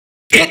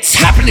It's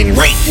happening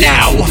right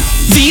now.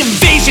 The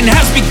invasion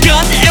has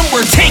begun and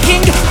we're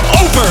taking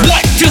over.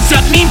 What does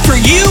that mean for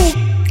you?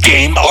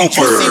 Game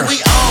over. See,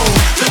 we own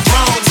the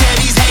throne. Tell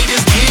these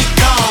haters get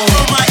gone.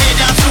 From my head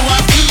down to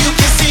our feet, you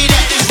can see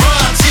that it's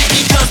royalty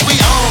because we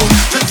own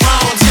the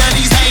throne. Tell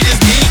these haters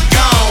get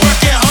gone.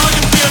 Working hard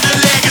to build a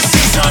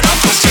legacy, so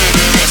don't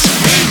consider this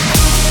me.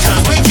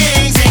 Cause we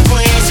kings and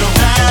queens, so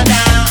bow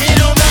down. It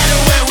don't matter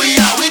where we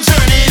are, we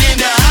turn it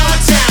into our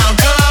town.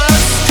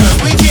 Cause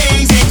we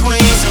kings and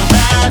queens, so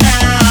bow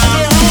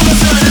down.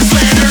 Rumors of the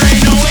slander,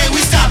 ain't no way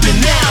we stopping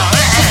now.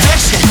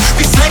 Protection,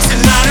 we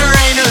flexing, now there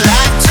ain't a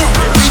lot to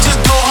it. We just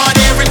go hard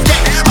every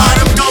day. All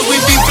them goals we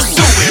be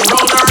pursuing.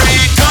 Roll the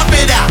red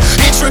carpet out.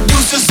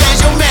 Introduce us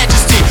as your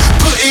majesty.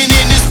 Putting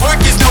in this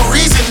work is no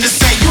reason to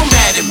say you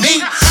mad at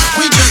me.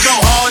 We just go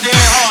harder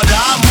and harder.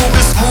 I'm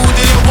moving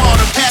smoother than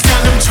water. Pass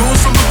down them jewels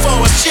from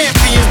before us.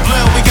 Champions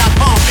blood we got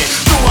pumping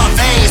through our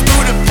veins,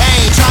 through the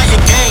pain. Try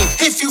your game.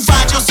 If you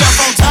find yourself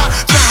on top,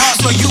 try hard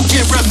so you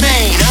can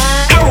remain.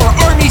 Our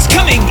army's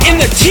coming in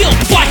the teal,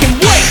 black and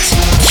white.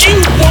 You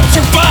won't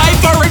survive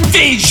our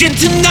invasion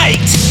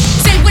tonight.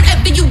 Say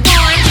whatever you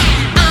want,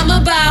 I'm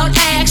about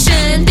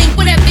action. Think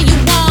whatever you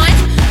want,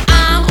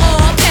 I'm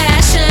all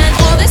passion.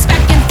 All this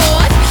back and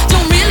forth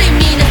don't really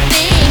mean a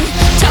thing.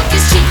 Talk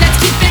is cheap,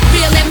 let's keep it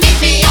real and meet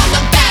me on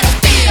the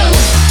battlefield.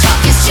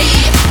 Talk is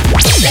cheap,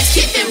 let's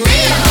keep it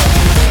real.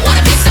 Want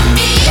a piece of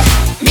me?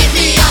 Meet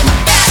me on the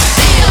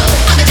battlefield.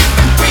 I'm a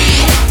different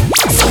breed,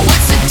 so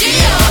what's the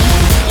deal?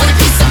 Want a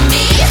piece of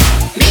me?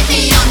 Meet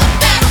me on the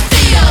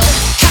battlefield.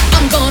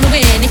 I'm gonna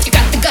win if you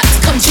got the guts.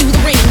 Come to the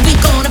ring, we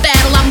gonna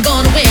battle. I'm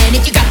gonna win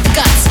if you got the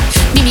guts.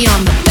 Meet me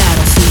on the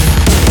battlefield.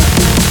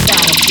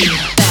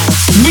 Battlefield.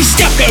 We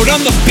step out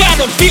on the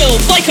battlefield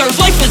like our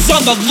life is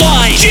on the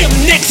line.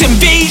 Gymniks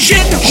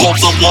invasion, hold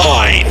the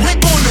line. We're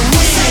gonna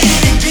win. Say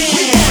it again.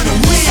 We're gonna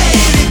win. Say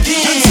it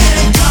again. Until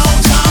it go,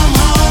 come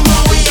home,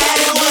 oh, we at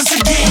it once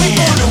again. We're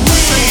gonna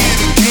win. Say it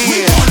again.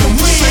 We're gonna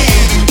win. Say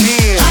it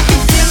again. I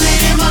can feel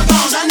it in my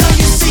bones. I know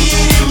you see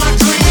it in my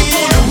dreams. We're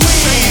gonna win.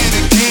 Say it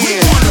again.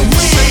 We're gonna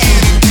win. Say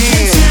it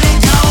again. Until it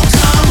go,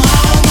 come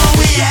home, oh,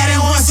 we at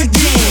it once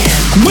again.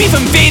 We've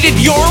invaded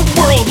your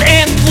world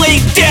and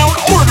laid down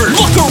order.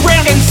 Look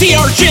around and see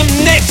our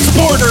Gymniks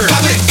border.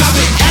 Pop it,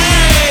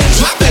 hey,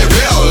 drop it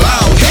real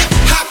low. Hip,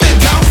 hop it,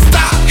 don't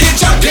stop.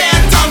 Hit your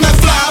dance on the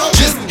floor.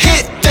 Just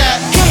hit that.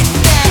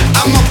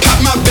 I'ma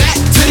pop my back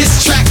to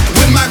this track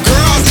with my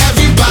girls.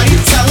 Everybody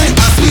telling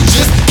us we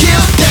just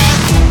killed that.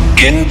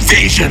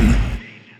 Invasion.